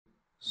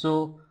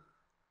So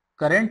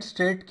current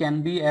state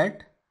can be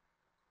at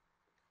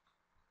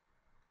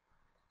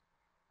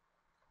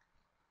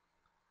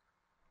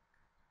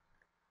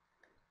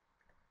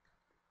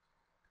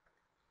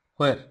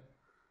where?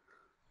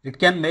 It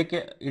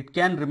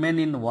can remain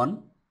in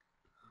 1,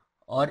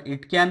 or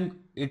it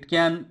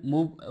can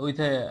move with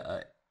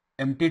a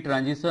empty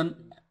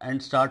transition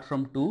and start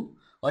from 2,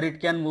 or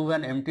it can move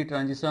an empty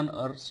transition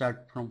or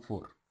start from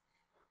 4.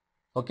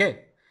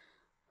 Okay,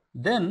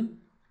 then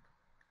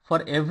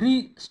for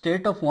every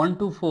state of 1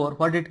 to 4,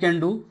 what it can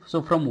do?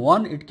 So from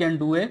 1 it can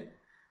do a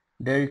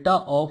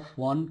delta of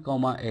 1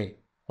 comma a.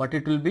 What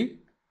it will be?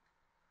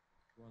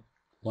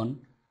 1.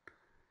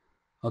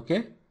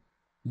 Okay,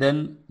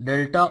 then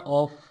delta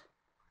of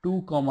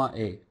 2 comma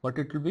a. What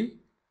it will be?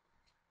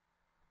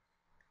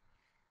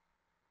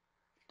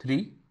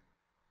 3.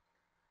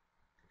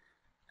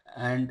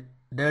 And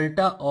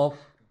delta of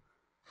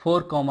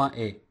 4 comma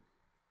a,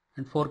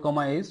 and 4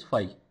 comma a is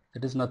 5.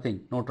 That is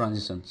nothing, no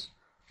transitions.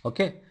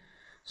 Okay,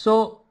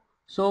 so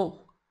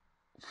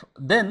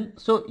then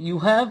you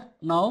have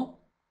now,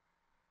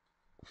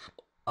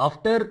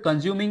 after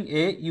consuming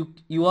a,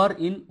 you are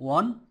in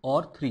 1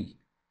 or 3.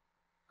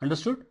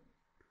 Understood?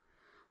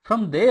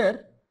 From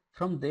there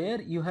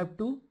you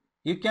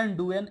can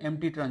do an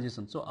empty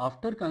transition. So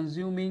after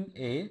consuming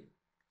a,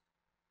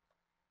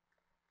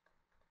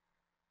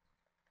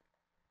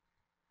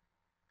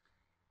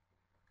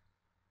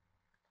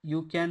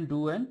 you can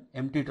do an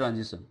empty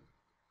transition.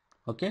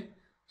 Okay,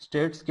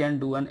 states can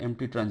do an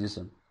empty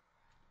transition.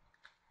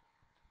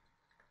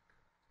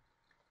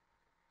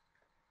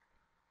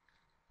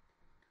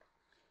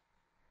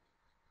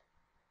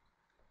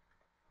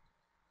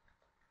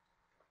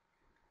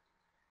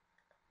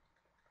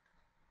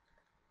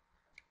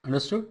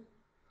 Understood?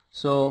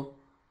 So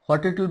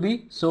what it will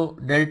be? So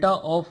delta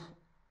of,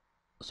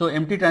 so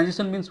empty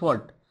transition means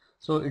what?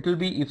 So it will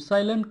be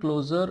epsilon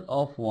closure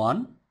of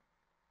 1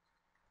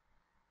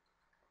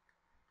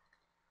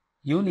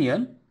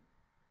 union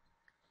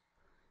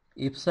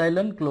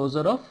epsilon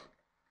closure of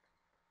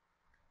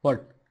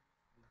what?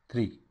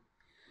 3.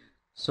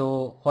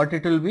 So what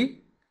it will be?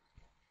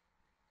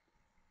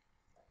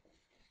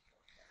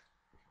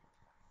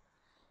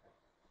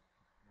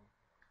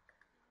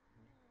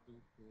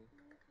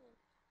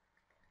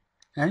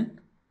 And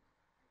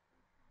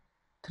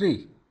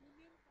 3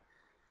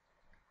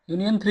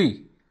 union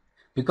 3,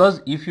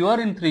 because if you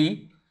are in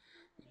 3,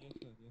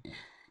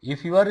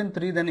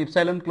 then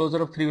epsilon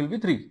closure of 3 will be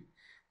 3.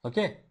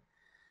 Okay,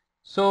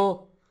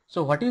 so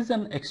what is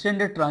an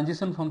extended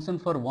transition function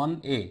for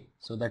 1a?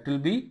 So that will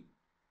be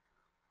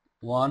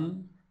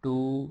 1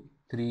 2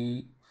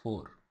 3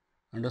 4.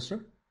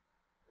 Understood?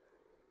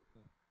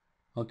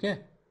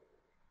 Okay,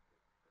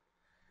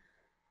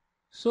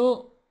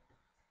 so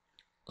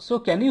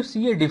can you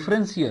see a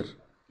difference here?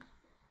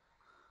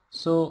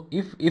 So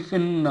if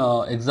in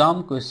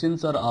exam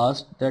questions are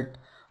asked that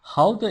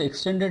how the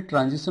extended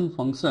transition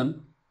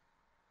function,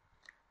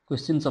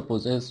 question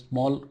suppose a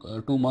small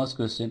 2 marks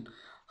question,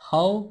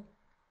 how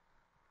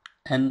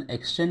an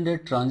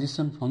extended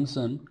transition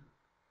function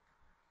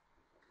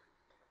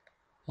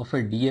of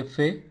a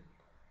DFA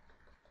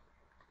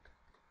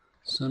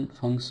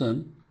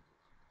function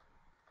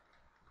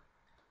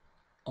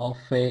of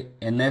a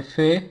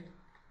NFA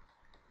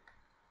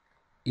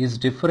is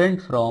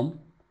different from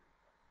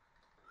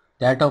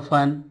that of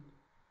an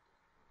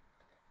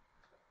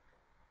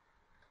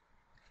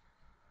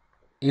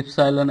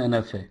epsilon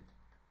NFA.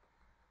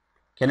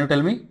 Can you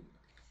tell me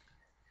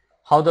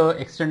how the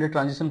extended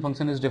transition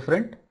function is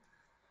different?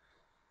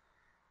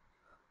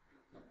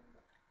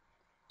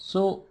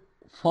 So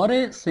for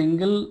a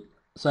single,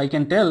 so I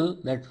can tell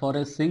that for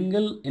a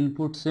single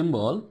input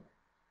symbol,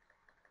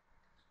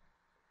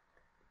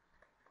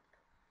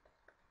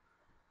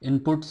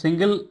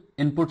 single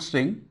input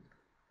string,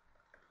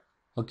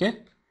 okay,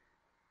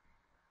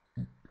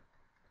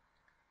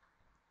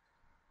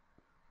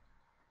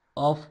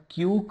 of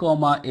q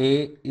comma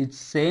a is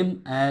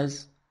same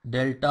as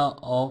delta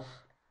of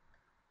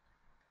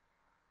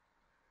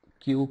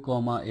q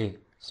comma a.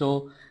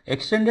 So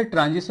extended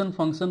transition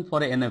function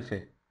for a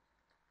NFA.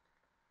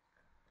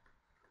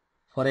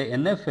 For a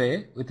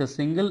NFA with a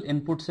single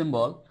input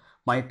symbol,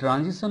 my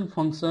transition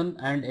function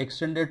and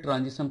extended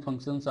transition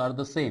functions are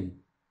the same.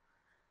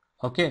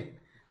 Okay,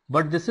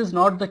 but this is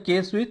not the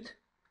case with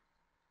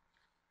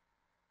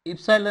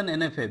epsilon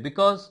NFA,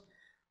 because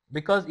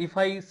if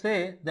I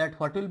say that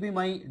what will be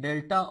my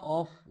delta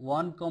of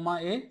 1 comma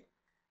a,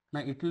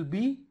 now it will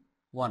be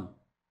 1.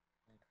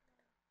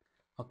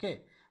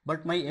 Okay,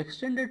 but my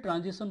extended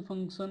transition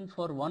function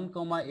for 1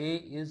 comma a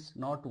is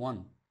not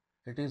 1,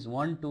 it is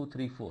 1 2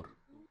 3 4.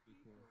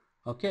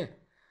 Okay,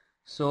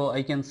 so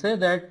I can say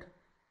that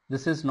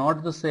this is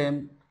not the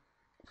same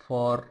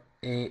for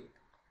a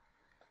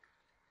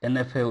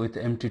NFA with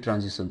empty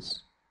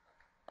transitions.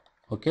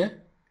 Okay,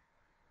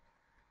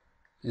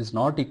 is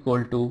not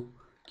equal to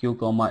q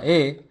comma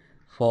a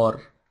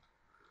for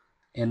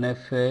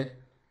NFA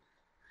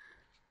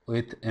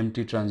with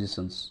empty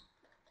transitions.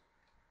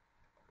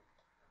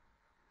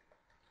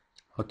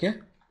 Okay,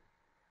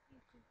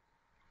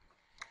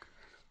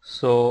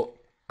 So,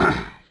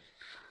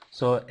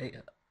 so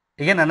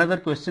again another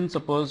question.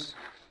 Suppose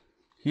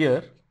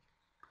here,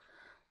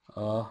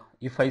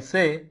 if I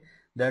say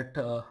that,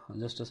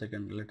 just a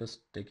second, let us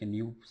take a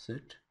new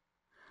set,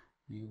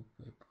 new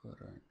paper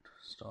and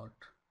start.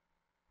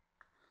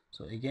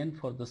 So again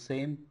for the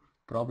same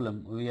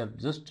problem, we are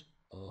just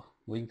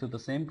going through the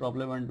same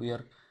problem and we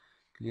are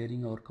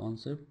clearing our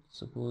concept.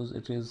 Suppose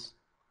it is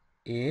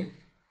A,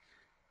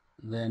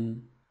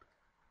 then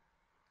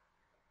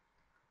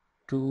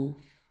 2,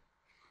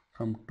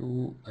 from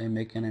 2 I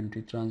make an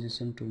empty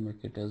transition to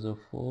make it as a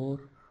 4.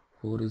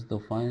 4 is the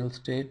final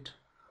state.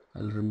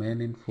 I'll remain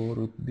in 4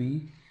 with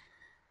B.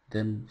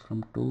 Then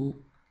from 2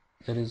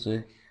 there is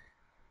a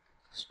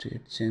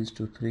state change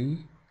to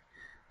 3,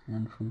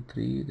 and from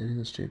 3 there is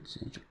a state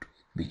change to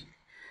B.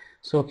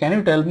 So can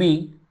you tell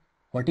me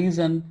what is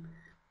an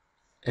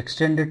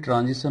extended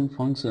transition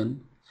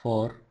function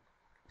for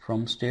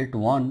from state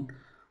 1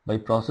 by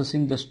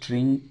processing the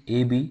string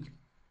AB?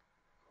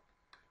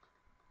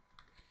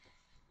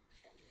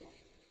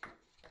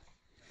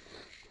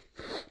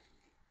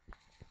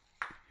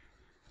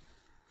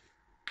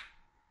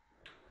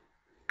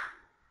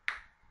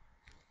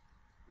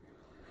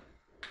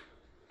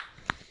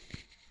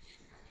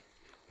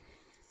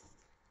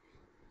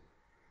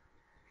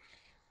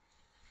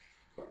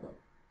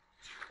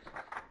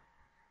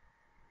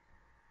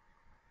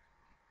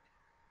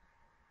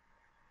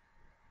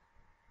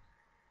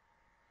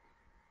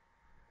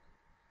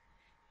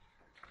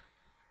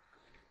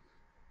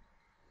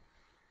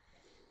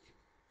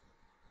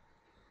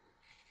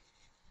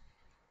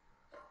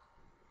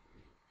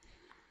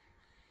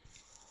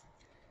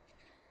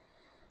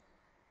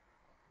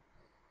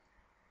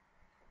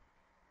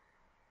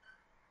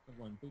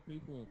 One, two, three,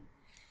 four.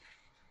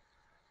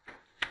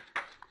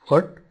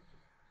 What?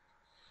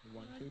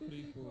 1, 2,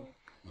 3,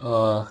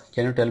 4.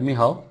 Can you tell me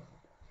how?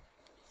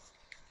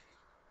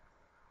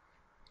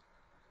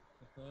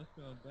 The first,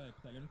 the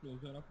epsilon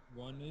closure of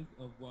 1 is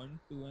 1,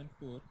 2, and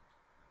 4. Then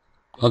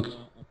Okay.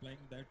 applying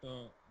that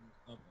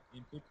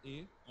input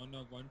A on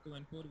 1, 2,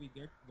 and 4, we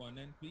get 1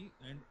 and 3,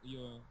 and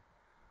your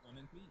 1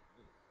 and 3.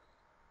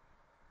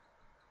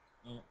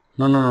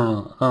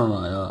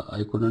 No.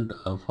 I couldn't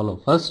follow.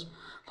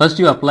 First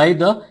you apply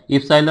the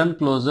epsilon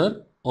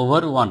closure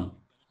over 1.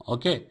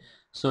 Okay.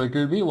 So it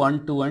will be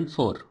 1, 2, and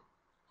 4.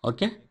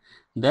 Okay.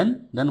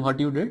 Then what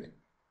you did?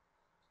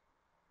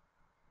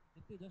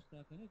 Actually, just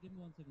can you give me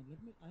 1 second?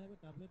 I have a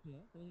tablet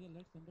here, so you can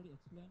let somebody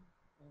explain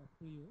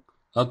to you.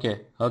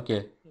 Okay. So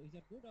is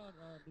that good, or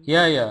do you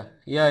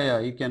Yeah.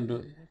 You can do.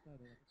 just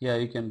Yeah,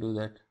 you can do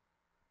that.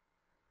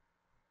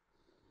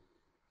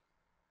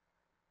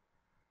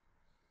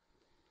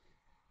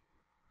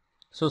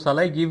 So shall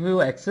I give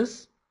you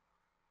access?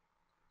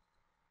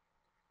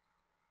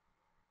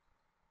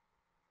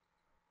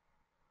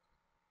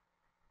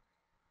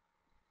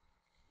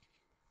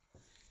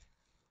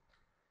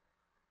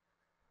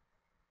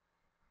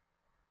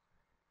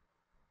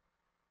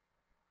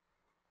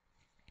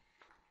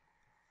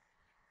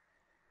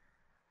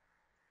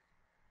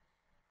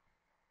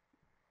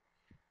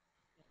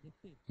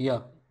 Yeah.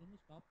 Can you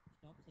stop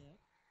there?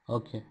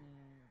 Okay. And,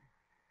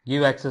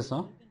 Give access, huh?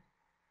 or you can,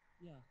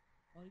 yeah,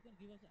 or you can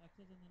give us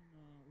access, and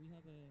then we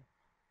have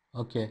a.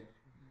 Okay.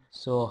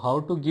 So how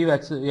to give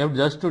access? You have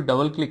just to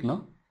double click,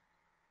 no?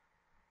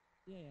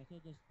 Yeah. So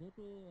just go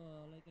to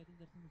like I think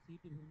that's in the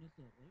CT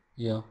Bhubaneswar, right?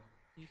 Yeah.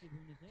 CT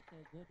Bhubaneswar. So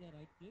go there,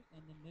 right click,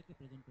 and then make a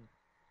presenter.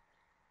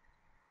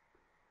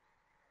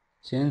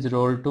 Change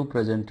role to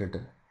presenter.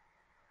 Yes.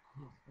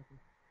 Okay.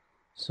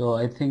 So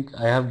I think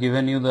I have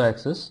given you the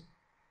access.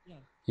 Yeah.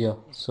 Yeah.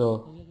 Yes. So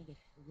So we are going to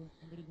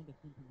somebody is going to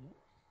explain from here.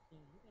 So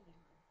look at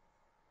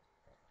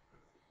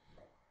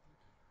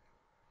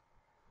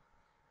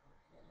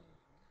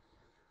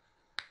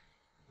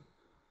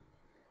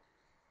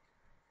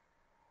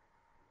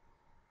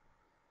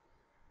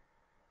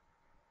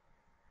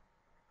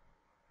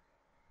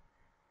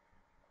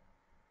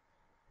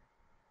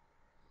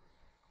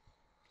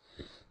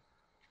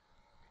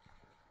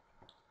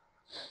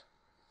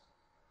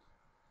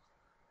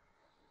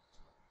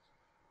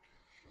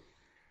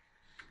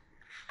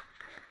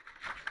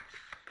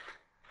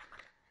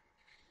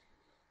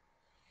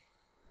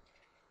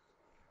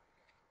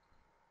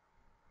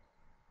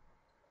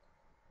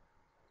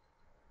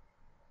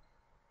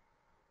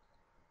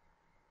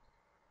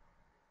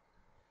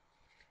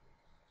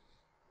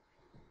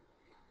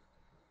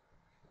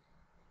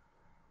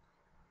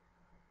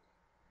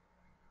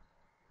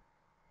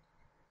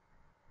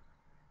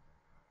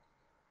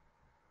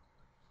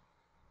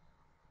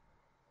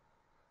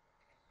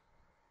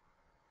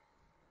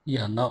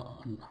yeah. Now.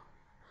 yeah.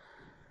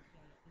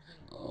 This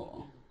is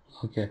what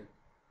I'm Okay.